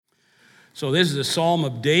So this is a Psalm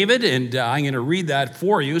of David, and I'm going to read that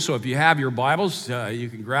for you. So if you have your Bibles, you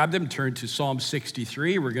can grab them, turn to Psalm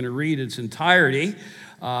 63. We're going to read its entirety.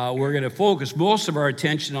 We're going to focus most of our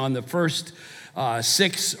attention on the first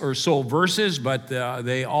 6 or so verses, but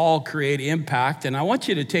they all create impact. And I want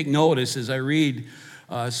you to take notice as I read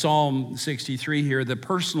Psalm 63 here, the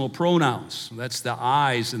personal pronouns. That's the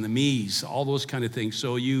I's and the me's, all those kind of things.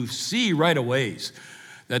 So you see right away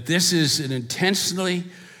that this is an intentionally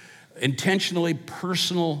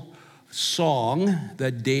personal song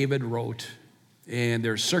that David wrote. And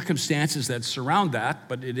there are circumstances that surround that,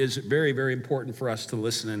 but it is very, very important for us to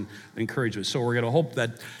listen and encourage us. So we're going to hope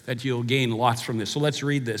that you'll gain lots from this. So let's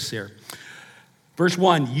read this here. Verse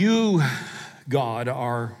 1, you, God,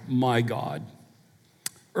 are my God.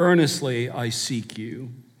 Earnestly I seek you.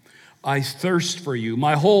 I thirst for you.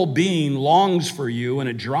 My whole being longs for you in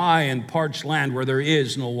a dry and parched land where there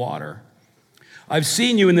is no water. I've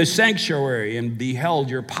seen you in the sanctuary and beheld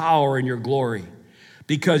your power and your glory,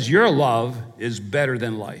 because your love is better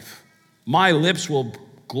than life. My lips will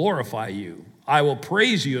glorify you. I will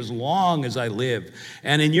praise you as long as I live,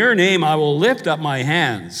 and in your name I will lift up my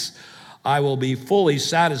hands. I will be fully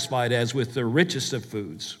satisfied as with the richest of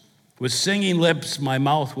foods. With singing lips my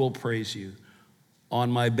mouth will praise you.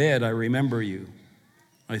 On my bed I remember you.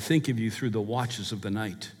 I think of you through the watches of the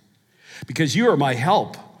night. Because you are my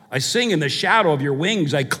help. I sing in the shadow of your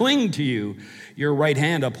wings. I cling to you. Your right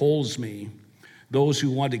hand upholds me. Those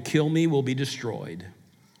who want to kill me will be destroyed.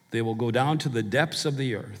 They will go down to the depths of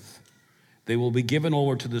the earth. They will be given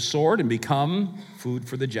over to the sword and become food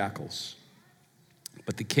for the jackals.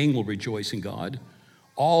 But the king will rejoice in God.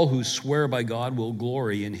 All who swear by God will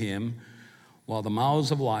glory in him, while the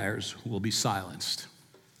mouths of liars will be silenced.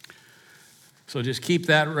 So just keep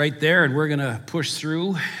that right there, and we're going to push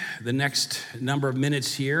through the next number of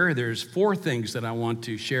minutes here. There's 4 things that I want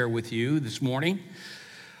to share with you this morning.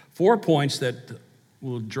 4 points that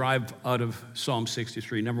will drive out of Psalm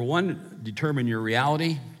 63. Number 1, determine your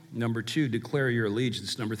reality. Number 2, declare your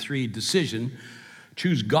allegiance. Number 3, decision.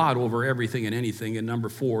 Choose God over everything and anything. And number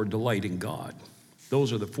 4, delight in God.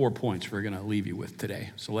 Those are the 4 points we're going to leave you with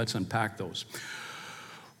today. So let's unpack those.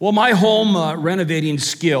 Well, my home renovating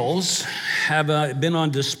skills have been on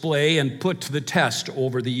display and put to the test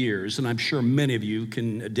over the years, and I'm sure many of you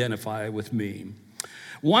can identify with me.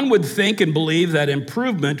 One would think and believe that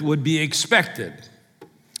improvement would be expected.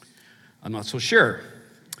 I'm not so sure.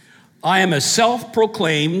 I am a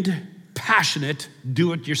self-proclaimed, passionate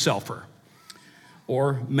do-it-yourselfer,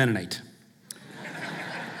 or Mennonite.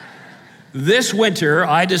 This winter,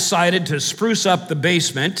 I decided to spruce up the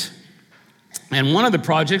basement. And one of the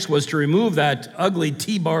projects was to remove that ugly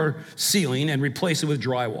T-bar ceiling and replace it with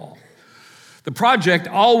drywall. The project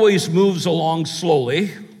always moves along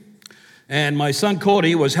slowly, and my son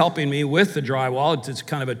Cody was helping me with the drywall. It's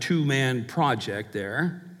kind of a 2-man project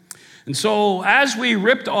there. And so as we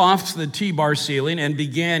ripped off the T-bar ceiling and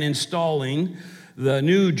began installing the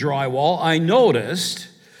new drywall, I noticed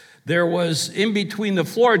there was, in between the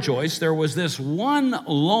floor joists, there was this one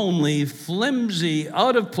lonely, flimsy,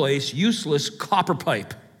 out-of-place, useless copper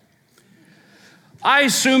pipe. I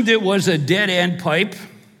assumed it was a dead-end pipe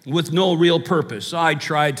with no real purpose. I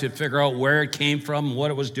tried to figure out where it came from,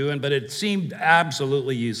 what it was doing, but it seemed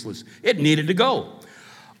absolutely useless. It needed to go.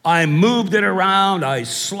 I moved it around, I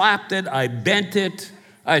slapped it, I bent it.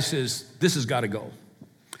 I says, this has got to go.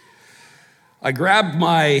 I grabbed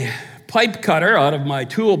my pipe cutter out of my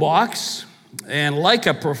toolbox, and like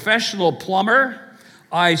a professional plumber,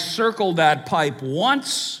 I circled that pipe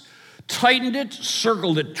once, tightened it,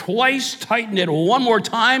 circled it twice, tightened it one more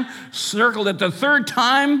time, circled it the 3rd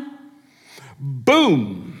time.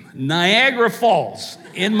 Boom! Niagara Falls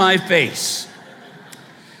in my face.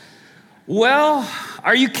 Well,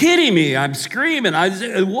 are you kidding me? I'm screaming.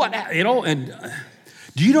 Do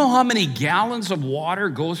you know how many gallons of water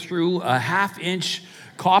go through a 1/2-inch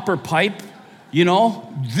copper pipe?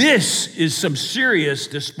 This is some serious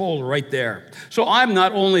disposal right there. So I'm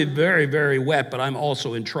not only very, very wet, but I'm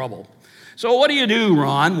also in trouble. So what do you do,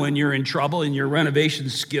 Ron, when you're in trouble and your renovation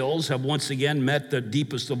skills have once again met the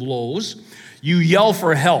deepest of lows? You yell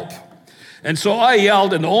for help. And so I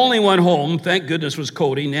yelled, and the only one home, thank goodness, was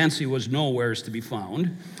Cody. Nancy was nowheres to be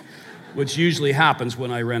found, which usually happens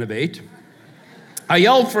when I renovate. I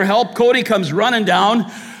yelled for help. Cody comes running down.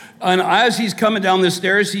 And as he's coming down the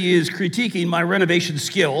stairs, he is critiquing my renovation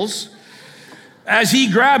skills as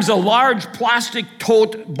he grabs a large plastic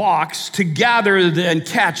tote box to gather and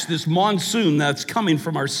catch this monsoon that's coming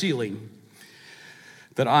from our ceiling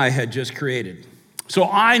that I had just created. So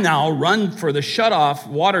I now run for the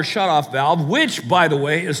water shutoff valve, which, by the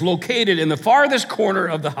way, is located in the farthest corner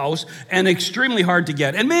of the house and extremely hard to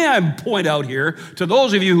get. And may I point out here, to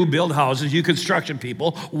those of you who build houses, you construction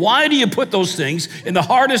people, why do you put those things in the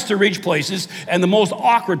hardest to reach places and the most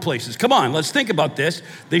awkward places? Come on, let's think about this.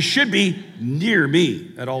 They should be near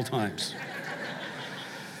me at all times.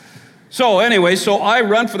 So anyway, I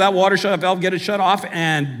run for that water shutoff valve, get it shut off,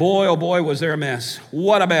 and boy, oh boy, was there a mess.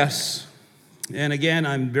 What a mess. And again,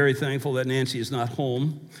 I'm very thankful that Nancy is not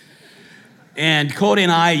home. And Cody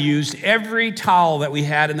and I used every towel that we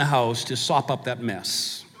had in the house to sop up that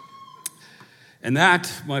mess. And that,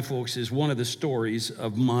 my folks, is one of the stories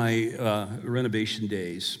of my renovation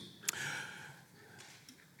days.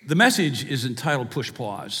 The message is entitled Push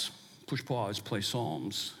Pause. Push Pause, Play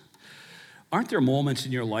Psalms. Aren't there moments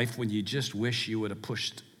in your life when you just wish you would have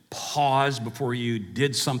pushed pause before you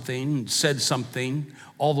did something, said something,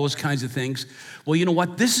 all those kinds of things? Well, you know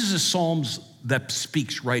what? This is a Psalms that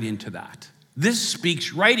speaks right into that. This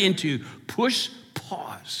speaks right into push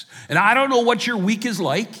pause. And I don't know what your week is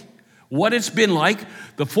like, what it's been like,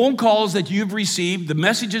 the phone calls that you've received, the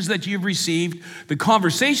messages that you've received, the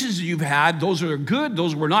conversations that you've had, those are good,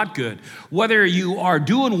 those were not good. Whether you are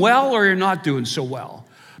doing well or you're not doing so well.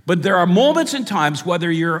 But there are moments and times,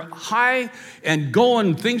 whether you're high and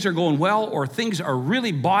things are going well, or things are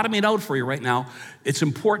really bottoming out for you right now, it's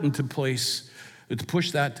important to push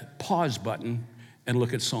that pause button and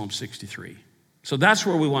look at Psalm 63. So that's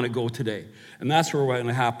where we want to go today. And that's where we're going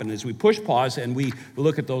to happen is we push pause and we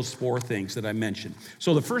look at those four things that I mentioned.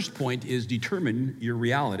 So the first point is determine your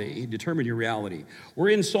reality. Determine your reality. We're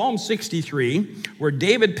in Psalm 63, where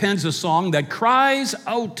David pens a song that cries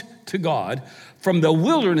out to God from the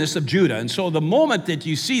wilderness of Judah. And so the moment that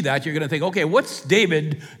you see that, you're going to think, okay, what's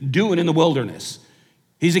David doing in the wilderness?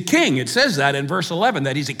 He's a king. It says that in verse 11,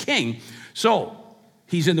 that he's a king. So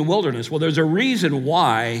he's in the wilderness. Well, there's a reason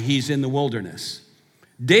why he's in the wilderness.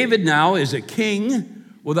 David now is a king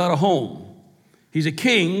without a home. He's a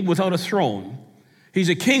king without a throne. He's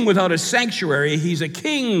a king without a sanctuary. He's a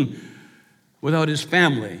king without his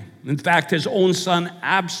family. In fact, his own son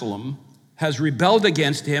Absalom has rebelled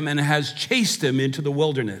against him and has chased him into the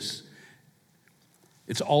wilderness.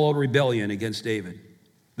 It's all a rebellion against David.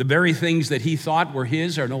 The very things that he thought were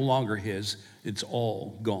his are no longer his. It's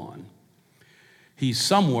all gone. He's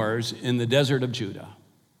somewheres in the desert of Judah.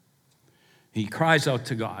 He cries out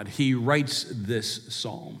to God. He writes this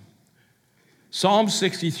psalm. Psalm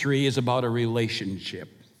 63 is about a relationship,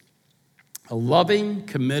 a loving,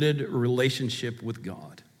 committed relationship with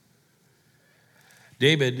God.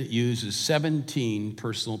 David uses 17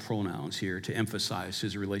 personal pronouns here to emphasize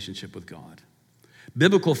his relationship with God.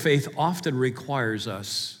 Biblical faith often requires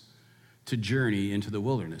us to journey into the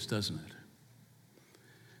wilderness, doesn't it?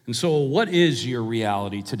 And so, what is your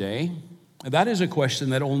reality today? That is a question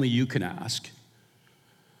that only you can ask.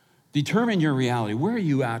 Determine your reality. Where are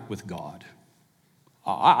you at with God?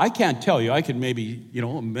 I can't tell you. I could maybe,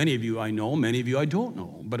 many of you I know, many of you I don't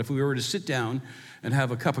know. But if we were to sit down and have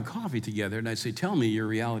a cup of coffee together, and I'd say, tell me your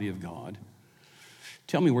reality of God.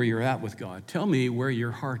 Tell me where you're at with God. Tell me where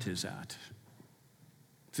your heart is at.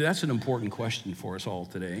 See, that's an important question for us all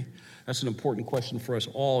today. That's an important question for us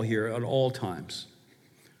all here at all times.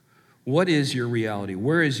 What is your reality?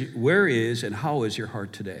 Where is and how is your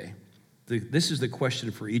heart today? This is the question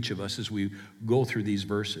for each of us as we go through these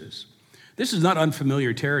verses. This is not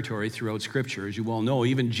unfamiliar territory throughout Scripture, as you well know.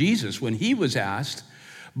 Even Jesus, when he was asked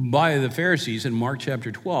by the Pharisees in Mark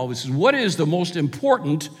chapter 12, he says, what is the most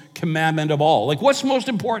important commandment of all? Like, what's most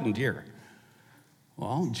important here?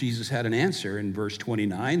 Well, Jesus had an answer in verse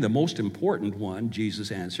 29. The most important one, Jesus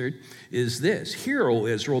answered, is this: Hear, O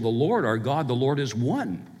Israel, the Lord our God, the Lord is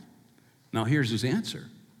one. Now here's his answer.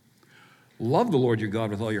 Love the Lord your God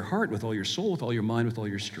with all your heart, with all your soul, with all your mind, with all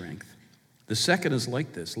your strength. The second is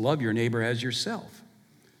like this: love your neighbor as yourself.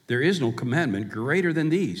 There is no commandment greater than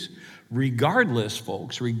these. Regardless,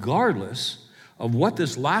 folks, regardless of what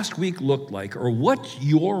this last week looked like or what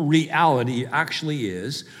your reality actually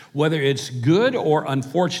is, whether it's good or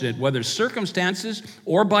unfortunate, whether circumstances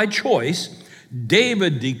or by choice,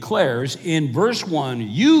 David declares in verse 1,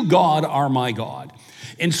 you, God, are my God.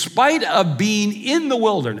 In spite of being in the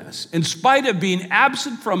wilderness, in spite of being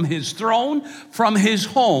absent from his throne, from his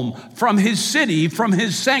home, from his city, from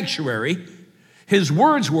his sanctuary, his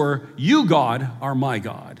words were, you, God, are my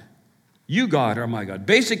God. You, God, are my God.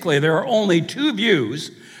 Basically, there are only two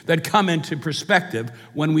views that come into perspective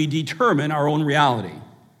when we determine our own reality.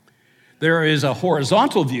 There is a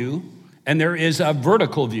horizontal view and there is a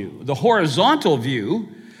vertical view. The horizontal view,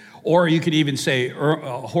 or you could even say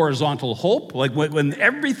horizontal hope, like when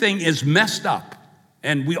everything is messed up,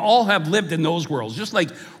 And we all have lived in those worlds. Just like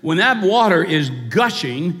when that water is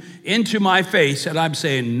gushing into my face and I'm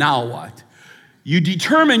saying, now what? You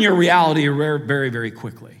determine your reality very, very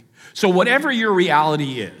quickly. So whatever your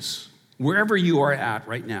reality is, wherever you are at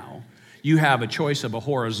right now, you have a choice of a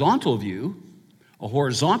horizontal view, a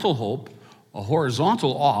horizontal hope, a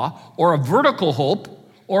horizontal awe, or a vertical hope,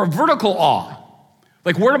 or a vertical awe.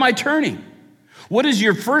 Like, where am I turning? What is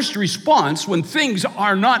your first response when things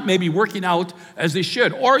are not maybe working out as they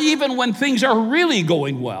should? Or even when things are really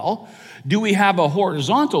going well, do we have a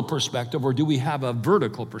horizontal perspective or do we have a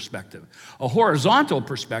vertical perspective? A horizontal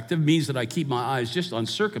perspective means that I keep my eyes just on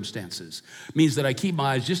circumstances, means that I keep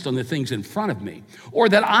my eyes just on the things in front of me, or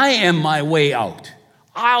that I am my way out.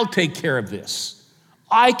 I'll take care of this.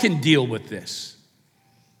 I can deal with this.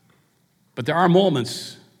 But there are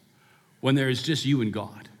moments when there is just you and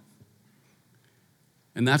God.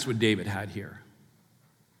 And that's what David had here.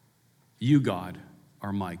 You, God,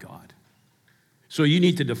 are my God. So you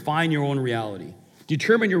need to define your own reality.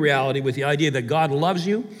 Determine your reality with the idea that God loves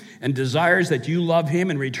you and desires that you love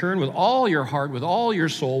him in return with all your heart, with all your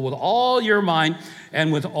soul, with all your mind,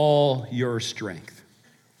 and with all your strength.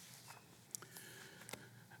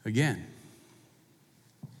 Again,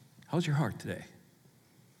 how's your heart today?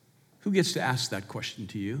 Who gets to ask that question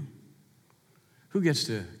to you? Who gets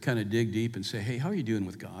to kind of dig deep and say, hey, how are you doing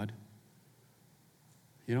with God?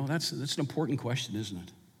 You know, that's an important question, isn't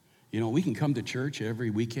it? You know, we can come to church every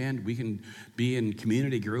weekend. We can be in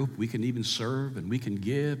community group. We can even serve, and we can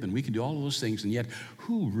give, and we can do all of those things. And yet,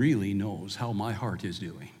 who really knows how my heart is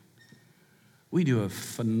doing? We do a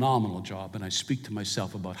phenomenal job, and I speak to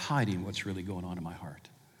myself about hiding what's really going on in my heart.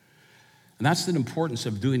 And that's the importance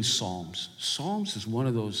of doing Psalms. Psalms is one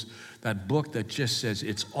of those, that book that just says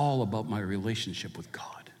it's all about my relationship with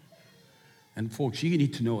God. And folks, you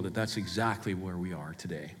need to know that that's exactly where we are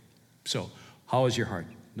today. So, how is your heart?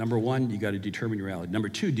 Number one, you got to determine your reality. Number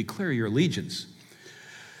two, declare your allegiance.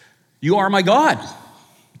 You are my God.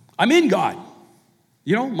 I'm in God.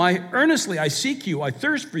 You know, earnestly I seek you, I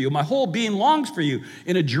thirst for you, my whole being longs for you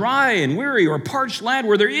in a dry and weary or parched land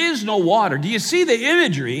where there is no water. Do you see the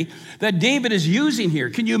imagery that David is using here?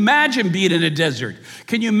 Can you imagine being in a desert?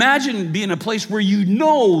 Can you imagine being in a place where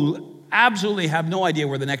you absolutely have no idea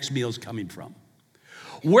where the next meal is coming from?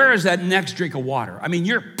 Where is that next drink of water? I mean,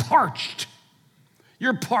 you're parched.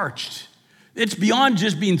 You're parched. It's beyond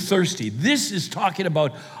just being thirsty. This is talking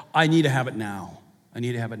about, I need to have it now. I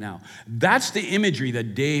need to have it now. That's the imagery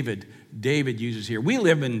that David uses here. We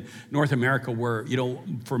live in North America where, you know,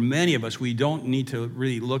 for many of us, we don't need to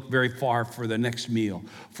really look very far for the next meal,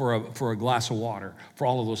 for a glass of water, for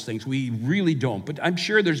all of those things. We really don't. But I'm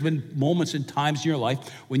sure there's been moments and times in your life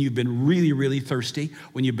when you've been really, really thirsty,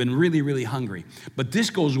 when you've been really, really hungry. But this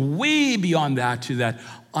goes way beyond that to that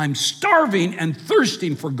I'm starving and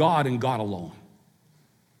thirsting for God and God alone.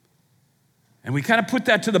 And we kind of put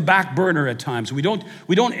that to the back burner at times. We don't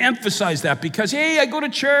emphasize that because, hey, I go to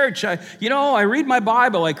church. I read my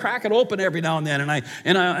Bible. I crack it open every now and then. And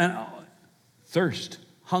I thirst,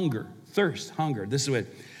 hunger. This is what,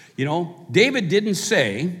 you know, David didn't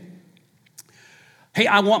say, hey,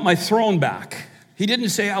 I want my throne back. He didn't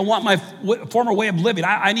say, I want my former way of living.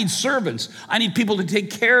 I need servants. I need people to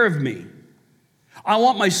take care of me. I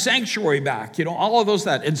want my sanctuary back. You know, all of those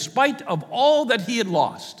that. In spite of all that he had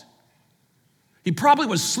lost. He probably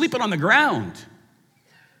was sleeping on the ground.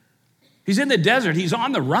 He's in the desert. He's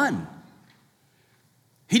on the run.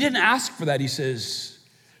 He didn't ask for that. He says,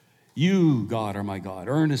 you, God, are my God.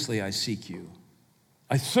 Earnestly I seek you.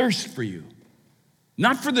 I thirst for you.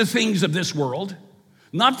 Not for the things of this world.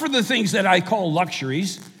 Not for the things that I call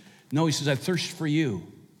luxuries. No, he says, I thirst for you.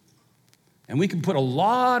 And we can put a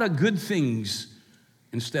lot of good things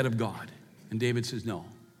instead of God. And David says, no.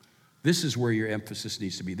 This is where your emphasis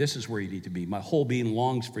needs to be. This is where you need to be. My whole being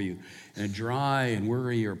longs for you in a dry and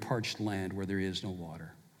weary or parched land where there is no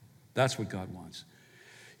water. That's what God wants.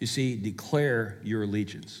 You see, declare your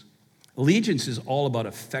allegiance. Allegiance is all about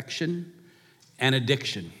affection and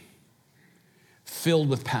addiction, filled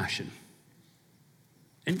with passion.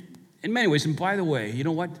 And in many ways, and by the way, you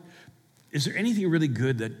know what? Is there anything really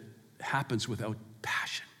good that happens without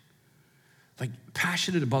passion? Like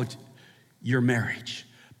passionate about your marriage.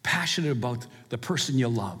 Passionate about the person you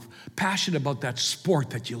love. Passionate about that sport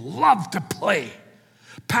that you love to play.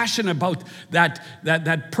 Passionate about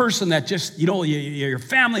that person that just, you know, your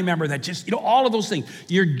family member that just, you know, all of those things.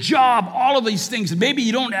 Your job, all of these things. And maybe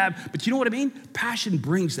you don't have, but you know what I mean? Passion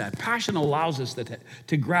brings that. Passion allows us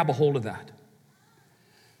to grab a hold of that.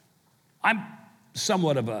 I'm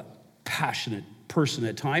somewhat of a passionate person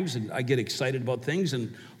at times, and I get excited about things.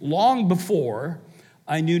 And long before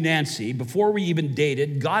I knew Nancy, before we even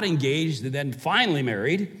dated, got engaged, and then finally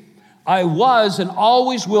married, I was and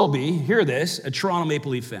always will be, hear this, a Toronto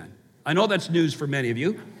Maple Leaf fan. I know that's news for many of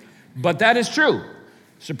you, but that is true.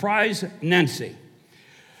 Surprise, Nancy.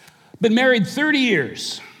 Been married 30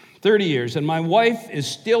 years, and my wife is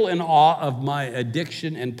still in awe of my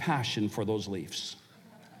addiction and passion for those Leafs.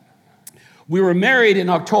 We were married in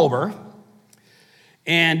October,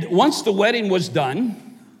 and once the wedding was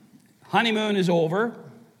done, honeymoon is over,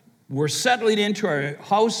 we're settling into our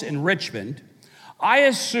house in Richmond. I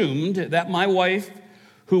assumed that my wife,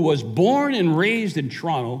 who was born and raised in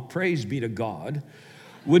Toronto, praise be to God,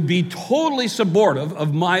 would be totally supportive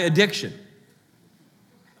of my addiction.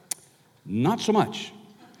 Not so much.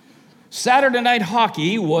 Saturday night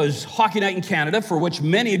hockey was Hockey Night in Canada, for which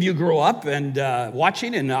many of you grew up and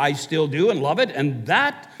watching, and I still do and love it. And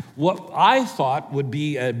that, what I thought would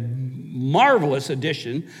be a marvelous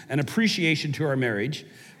addition and appreciation to our marriage,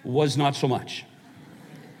 was not so much.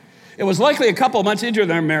 It was likely a couple of months into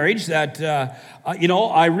their marriage that,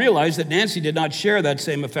 I realized that Nancy did not share that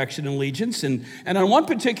same affection and allegiance. And on one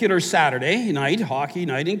particular Saturday night, Hockey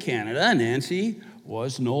Night in Canada, Nancy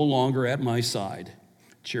was no longer at my side,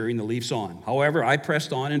 cheering the Leafs on. However, I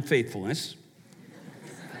pressed on in faithfulness.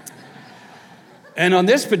 And on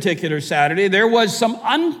this particular Saturday, there was some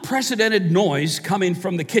unprecedented noise coming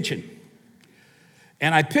from the kitchen.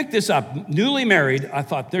 And I picked this up, newly married. I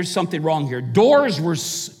thought, there's something wrong here. Doors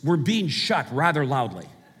were being shut rather loudly,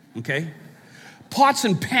 okay? Pots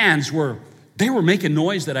and pans were making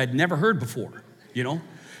noise that I'd never heard before,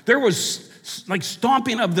 There was like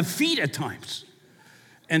stomping of the feet at times.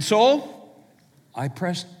 And so I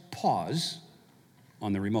pressed pause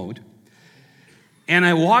on the remote, and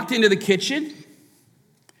I walked into the kitchen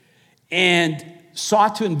and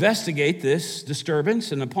sought to investigate this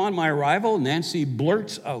disturbance. And upon my arrival, Nancy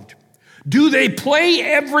blurts out, "Do they play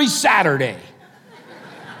every Saturday?"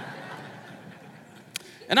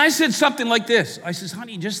 And I said something like this. I says,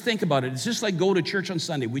 "Honey, just think about it. It's just like go to church on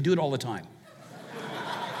Sunday. We do it all the time."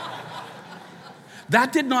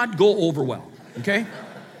 That did not go over well, okay?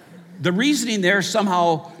 The reasoning there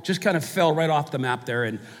somehow just kind of fell right off the map there,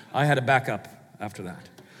 and I had to back up after that.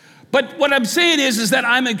 But what I'm saying is that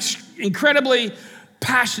I'm incredibly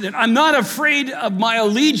passionate. I'm not afraid of my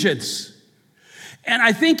allegiance. And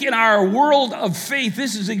I think in our world of faith,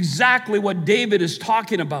 this is exactly what David is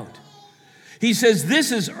talking about. He says,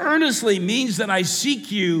 "This is earnestly" means that I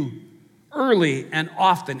seek you early and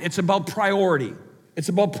often. It's about priority. It's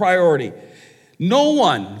about priority. No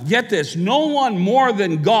one, get this, no one more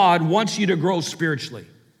than God wants you to grow spiritually.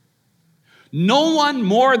 No one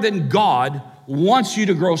more than God wants you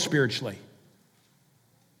to grow spiritually.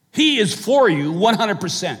 He is for you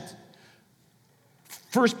 100%.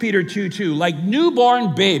 1 Peter 2:2, like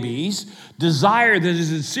newborn babies, desire the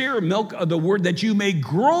sincere milk of the word that you may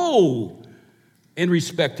grow in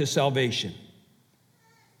respect to salvation.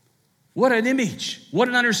 What an image, what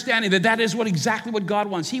an understanding that is exactly what God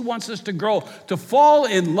wants. He wants us to grow, to fall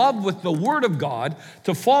in love with the Word of God,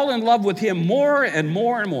 to fall in love with Him more and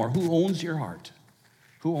more and more. Who owns your heart?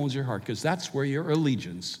 Who owns your heart? Because that's where your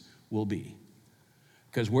allegiance will be.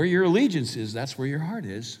 Because where your allegiance is, that's where your heart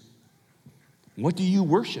is. What do you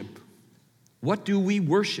worship? What do we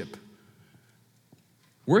worship?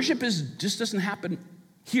 Worship just doesn't happen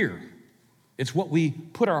here. It's what we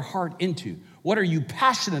put our heart into. What are you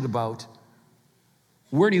passionate about?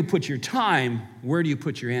 Where do you put your time? Where do you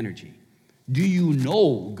put your energy? Do you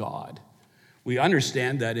know God? We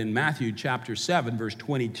understand that in Matthew chapter 7, verse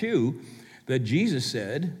 22, that Jesus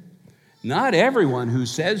said, "Not everyone who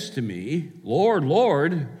says to me, 'Lord,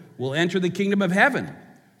 Lord,' will enter the kingdom of heaven,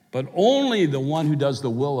 but only the one who does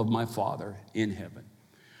the will of my Father in heaven."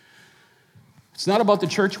 It's not about the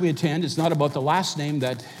church we attend. It's not about the last name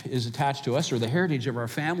that is attached to us or the heritage of our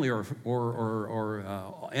family or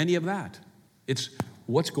any of that. It's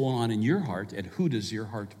what's going on in your heart and who does your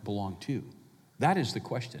heart belong to. That is the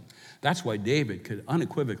question. That's why David could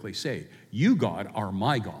unequivocally say, "You, God, are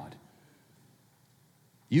my God.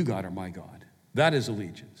 You, God, are my God." That is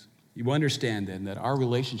allegiance. You understand then that our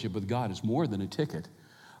relationship with God is more than a ticket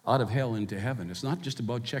out of hell into heaven. It's not just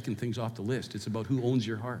about checking things off the list. It's about who owns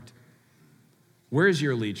your heart. Where is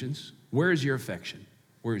your allegiance? Where is your affection?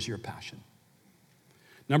 Where is your passion?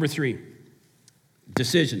 Number 3,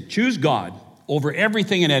 decision. Choose God over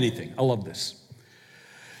everything and anything. I love this.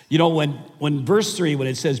 When verse 3, when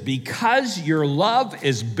it says, "Because your love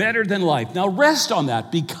is better than life." Now rest on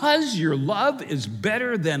that. Because your love is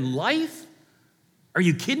better than life? Are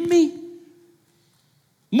you kidding me?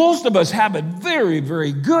 Most of us have it very,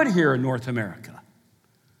 very good here in North America.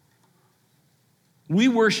 We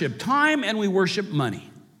worship time and we worship money.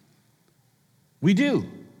 We do.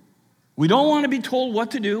 We don't want to be told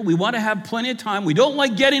what to do. We want to have plenty of time. We don't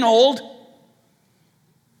like getting old.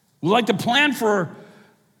 We like to plan for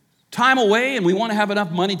time away, and we want to have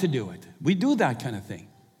enough money to do it. We do that kind of thing.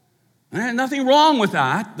 And nothing wrong with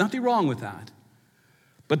that. Nothing wrong with that.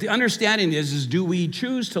 But the understanding is do we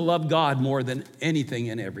choose to love God more than anything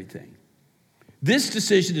and everything? This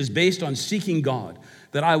decision is based on seeking God,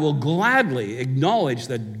 that I will gladly acknowledge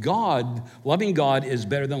that God, loving God, is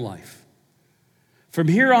better than life. From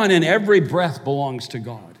here on in, every breath belongs to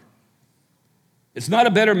God. It's not a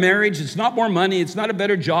better marriage. It's not more money. It's not a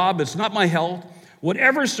better job. It's not my health.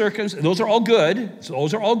 Whatever circumstance, those are all good. So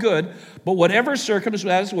those are all good. But whatever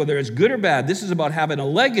circumstance, whether it's good or bad, this is about having a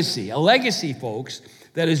legacy, folks,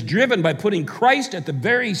 that is driven by putting Christ at the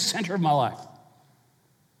very center of my life.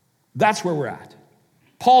 That's where we're at.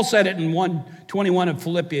 Paul said it in 1:21 of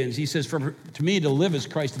Philippians. He says, to me, to live is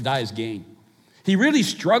Christ, to die is gain. He really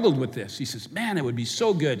struggled with this. He says, man, it would be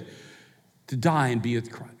so good to die and be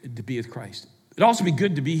with Christ. It'd also be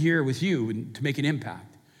good to be here with you and to make an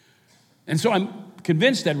impact. And so I'm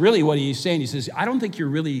convinced that really what he's saying, he says, I don't think you're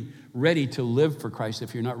really ready to live for Christ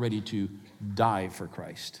if you're not ready to die for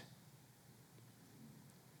Christ.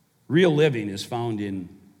 Real living is found in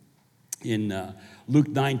Luke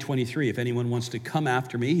 9:23. If anyone wants to come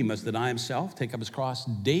after me, he must deny himself, take up his cross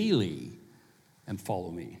daily, and follow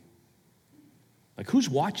me. Like, who's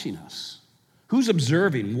watching us? Who's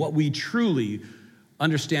observing what we truly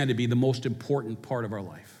understand to be the most important part of our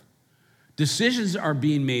life? Decisions are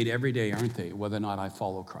being made every day, aren't they, whether or not I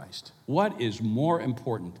follow Christ? What is more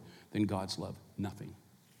important than God's love? Nothing.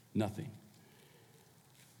 Nothing.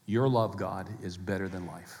 Your love, God, is better than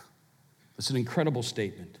life. It's an incredible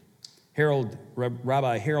statement.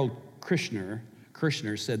 Rabbi Harold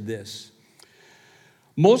Kirshner said this: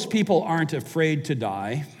 most people aren't afraid to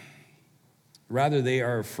die. Rather, they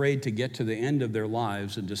are afraid to get to the end of their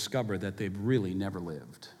lives and discover that they've really never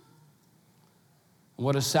lived.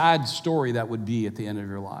 What a sad story that would be at the end of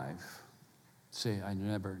your life. Say, I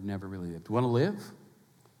never really lived. You want to live?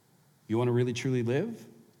 You want to really, truly live?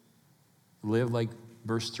 Live like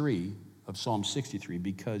verse 3 of Psalm 63,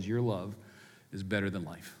 because your love is better than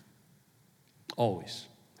life. Always,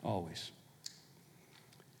 always.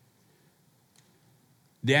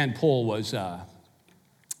 Dan Pohl was a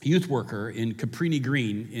youth worker in Cabrini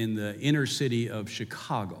Green in the inner city of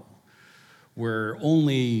Chicago, where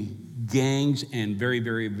only gangs and very,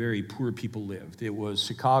 very, very poor people lived. It was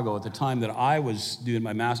Chicago at the time that I was doing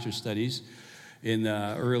my master's studies in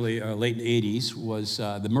the late 80s, was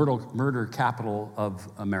the murder capital of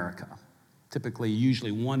America. Typically,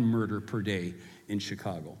 usually one murder per day in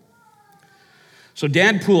Chicago. So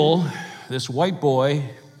Dan Pohl, this white boy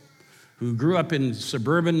who grew up in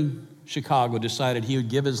suburban Chicago, decided he would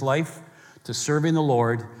give his life to serving the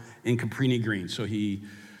Lord in Cabrini Green. So he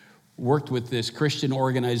worked with this Christian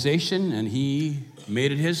organization, and he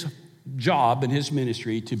made it his job and his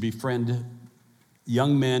ministry to befriend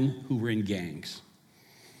young men who were in gangs.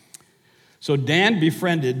 So Dan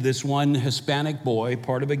befriended this one Hispanic boy,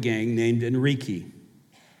 part of a gang named Enrique.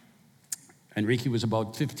 Enrique was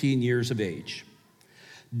about 15 years of age.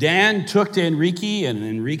 Dan took to Enrique, and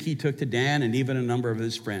Enrique took to Dan, and even a number of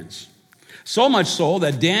his friends. So much so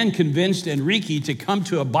that Dan convinced Enrique to come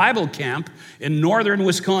to a Bible camp in northern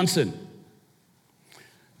Wisconsin.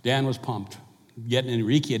 Dan was pumped. Yet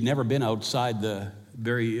Enrique had never been outside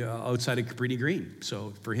outside of Cabrini Green.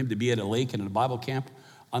 So for him to be at a lake and at a Bible camp,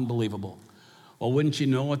 unbelievable. Well, wouldn't you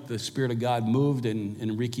know it, the Spirit of God moved in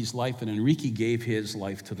Enrique's life, and Enrique gave his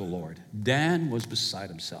life to the Lord. Dan was beside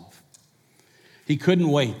himself. He couldn't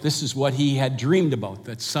wait. This is what he had dreamed about,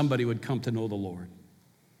 that somebody would come to know the Lord.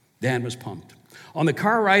 Dan was pumped. On the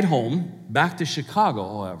car ride home, back to Chicago,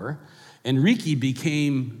 however, Enrique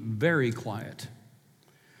became very quiet.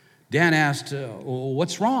 Dan asked,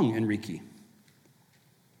 what's wrong, Enrique?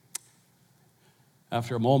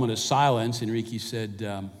 After a moment of silence, Enrique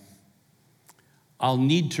said, I'll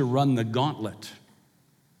need to run the gauntlet.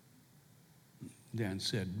 Dan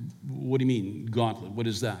said, what do you mean, gauntlet? What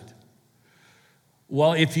is that?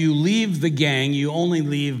 Well, if you leave the gang, you only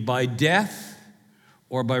leave by death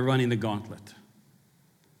or by running the gauntlet,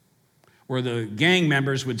 where the gang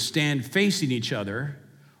members would stand facing each other,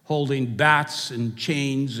 holding bats and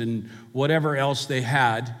chains and whatever else they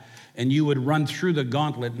had, and you would run through the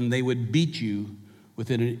gauntlet and they would beat you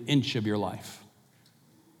within an inch of your life.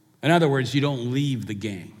 In other words, you don't leave the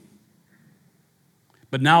gang.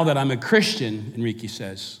 But now that I'm a Christian, Enrique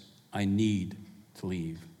says, I need to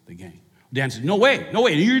leave the gang. Dan said, no way,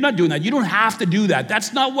 you're not doing that. You don't have to do that.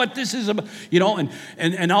 That's not what this is about.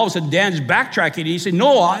 And all of a sudden Dan's backtracking, and he said,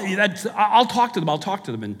 no, I'll talk to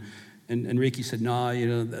them. And Enrique said, no,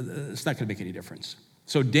 it's not going to make any difference.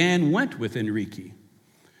 So Dan went with Enrique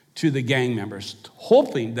to the gang members,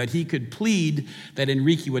 hoping that he could plead that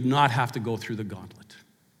Enrique would not have to go through the gauntlet.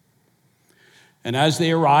 And as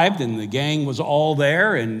they arrived and the gang was all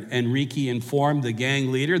there, and Enrique informed the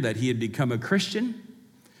gang leader that he had become a Christian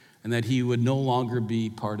and that he would no longer be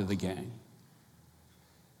part of the gang.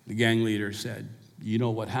 The gang leader said, you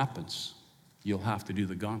know what happens? You'll have to do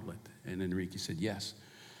the gauntlet. And Enrique said, yes.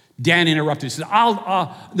 Dan interrupted. He said,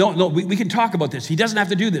 no, we can talk about this. He doesn't have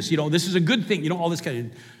to do this. This is a good thing. All this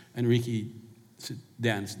kind of. Enrique said,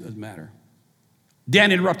 Dan, it doesn't matter.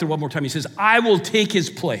 Dan interrupted one more time. He says, I will take his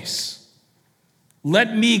place.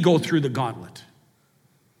 Let me go through the gauntlet.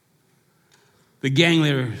 The gang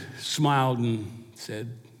leader smiled and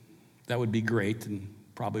said, that would be great, and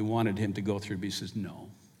probably wanted him to go through, but he says, no,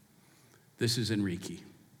 this is Enrique.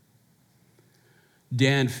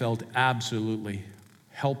 Dan felt absolutely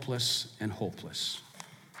helpless and hopeless.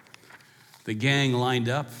 The gang lined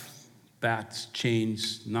up, bats,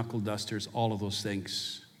 chains, knuckle dusters, all of those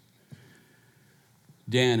things.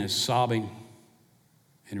 Dan is sobbing.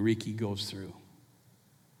 Enrique goes through.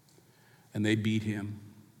 And they beat him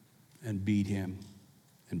and beat him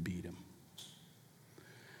and beat him.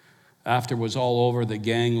 After it was all over, the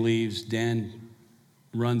gang leaves. Dan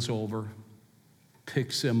runs over,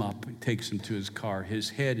 picks him up, and takes him to his car. His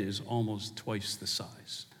head is almost twice the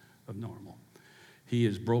size of normal. He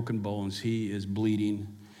is broken bones. He is bleeding.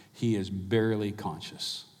 He is barely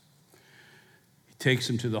conscious. He takes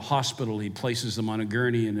him to the hospital. He places him on a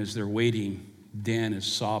gurney, and as they're waiting, Dan is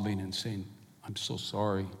sobbing and saying, I'm so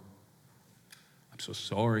sorry. I'm so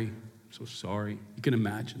sorry. I'm so sorry. You can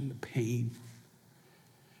imagine the pain.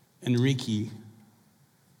 Enrique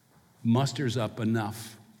musters up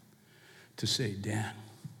enough to say, Dan,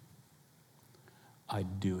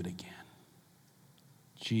 I'd do it again.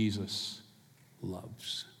 Jesus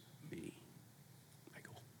loves me. I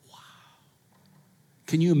go, wow.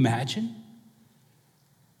 Can you imagine?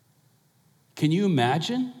 Can you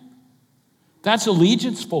imagine? That's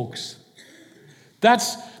allegiance, folks.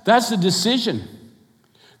 That's the decision.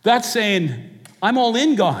 That's saying, I'm all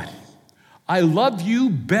in, God. I love you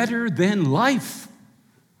better than life.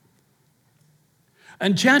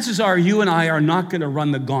 And chances are you and I are not going to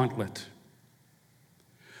run the gauntlet.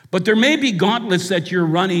 But there may be gauntlets that you're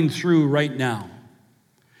running through right now,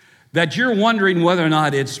 that you're wondering whether or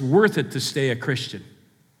not it's worth it to stay a Christian,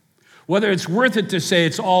 whether it's worth it to say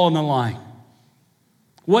it's all on the line.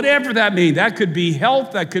 Whatever that means, that could be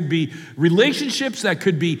health, that could be relationships, that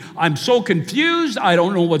could be, I'm so confused, I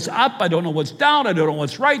don't know what's up, I don't know what's down, I don't know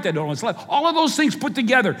what's right, I don't know what's left. All of those things put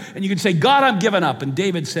together, and you can say, God, I'm giving up. And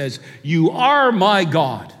David says, you are my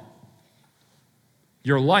God.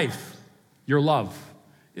 Your life, your love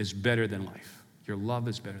is better than life. Your love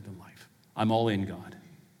is better than life. I'm all in, God.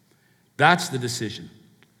 That's the decision.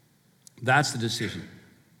 That's the decision.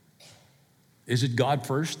 Is it God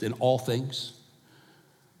first in all things?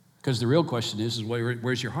 Because the real question is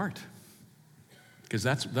where's your heart? Because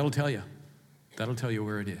that'll tell you. That'll tell you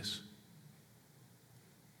where it is.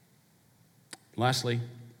 Lastly,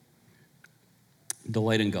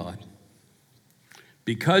 delight in God.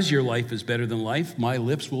 Because your life is better than life, my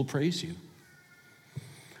lips will praise you.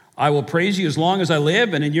 I will praise you as long as I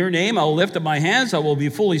live, and in your name I will lift up my hands. I will be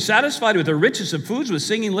fully satisfied with the richest of foods. With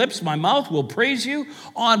singing lips, my mouth will praise you.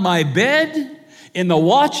 On my bed, in the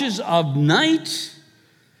watches of night,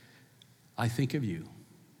 I think of you.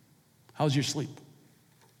 How's your sleep?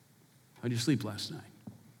 How did you sleep last night?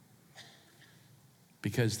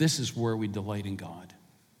 Because this is where we delight in God.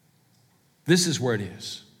 This is where it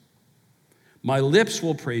is. My lips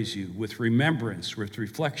will praise you with remembrance, with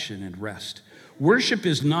reflection and rest. Worship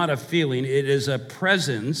is not a feeling, it is a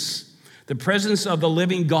presence, the presence of the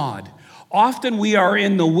living God. Often we are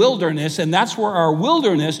in the wilderness, and that's where our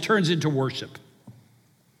wilderness turns into worship.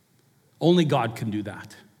 Only God can do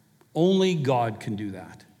that. Only God can do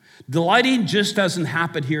that. Delighting just doesn't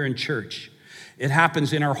happen here in church. It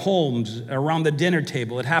happens in our homes, around the dinner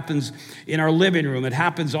table. It happens in our living room. It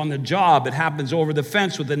happens on the job. It happens over the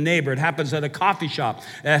fence with a neighbor. It happens at a coffee shop.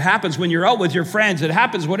 It happens when you're out with your friends. It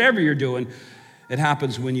happens whatever you're doing. It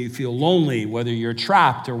happens when you feel lonely, whether you're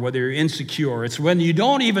trapped or whether you're insecure. It's when you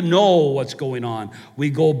don't even know what's going on. We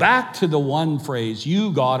go back to the one phrase,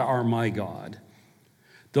 you, God, are my God.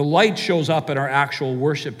 The light shows up at our actual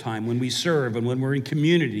worship time when we serve and when we're in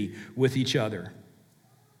community with each other.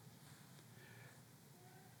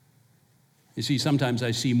 You see, sometimes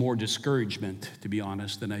I see more discouragement, to be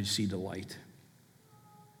honest, than I see delight.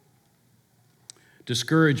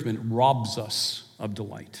 Discouragement robs us of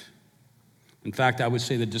delight. In fact, I would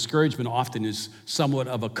say that discouragement often is somewhat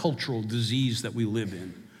of a cultural disease that we live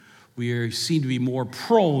in. We seem to be more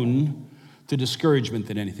prone to discouragement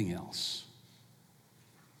than anything else.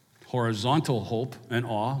 Horizontal hope and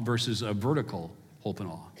awe versus a vertical hope and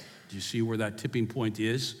awe. Do you see where that tipping point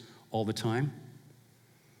is all the time?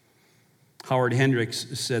 Howard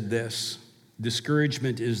Hendricks said this: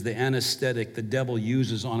 discouragement is the anesthetic the devil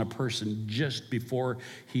uses on a person just before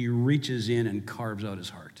he reaches in and carves out his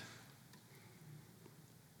heart.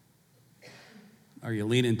 Are you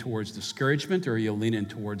leaning towards discouragement, or are you leaning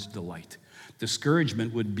towards delight?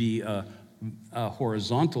 Discouragement would be a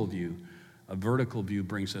horizontal view. A vertical view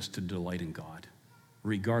brings us to delight in God,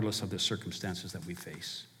 regardless of the circumstances that we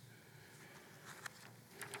face.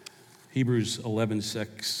 Hebrews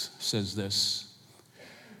 11:6 says this: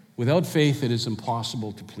 without faith it is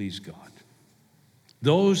impossible to please God.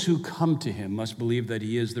 Those who come to him must believe that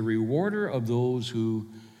he is the rewarder of those who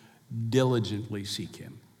diligently seek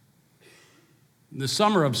him. The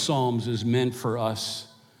summer of Psalms is meant for us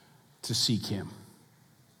to seek him,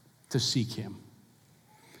 to seek him.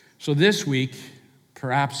 So this week,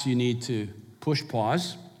 perhaps you need to push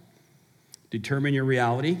pause, determine your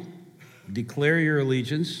reality, declare your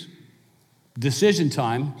allegiance, decision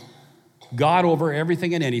time, God over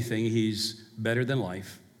everything and anything. He's better than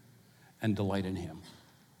life, and delight in him.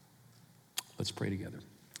 Let's pray together.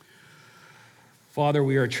 Father,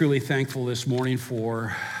 we are truly thankful this morning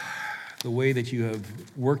for the way that you have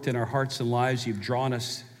worked in our hearts and lives. You've drawn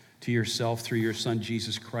us to yourself through your Son,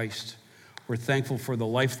 Jesus Christ. We're thankful for the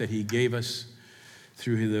life that he gave us,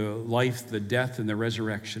 through the life, the death, and the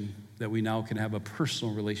resurrection, that we now can have a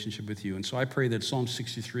personal relationship with you. And so I pray that Psalm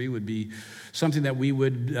 63 would be something that we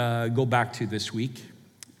would go back to this week,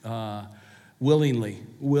 willingly,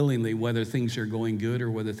 whether things are going good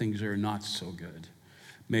or whether things are not so good.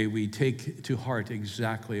 May we take to heart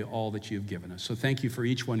exactly all that you've given us. So thank you for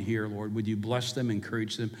each one here, Lord. Would you bless them,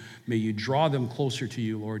 encourage them? May you draw them closer to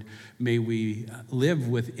you, Lord. May we live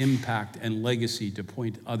with impact and legacy to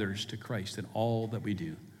point others to Christ in all that we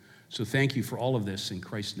do. So thank you for all of this in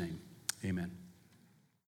Christ's name. Amen.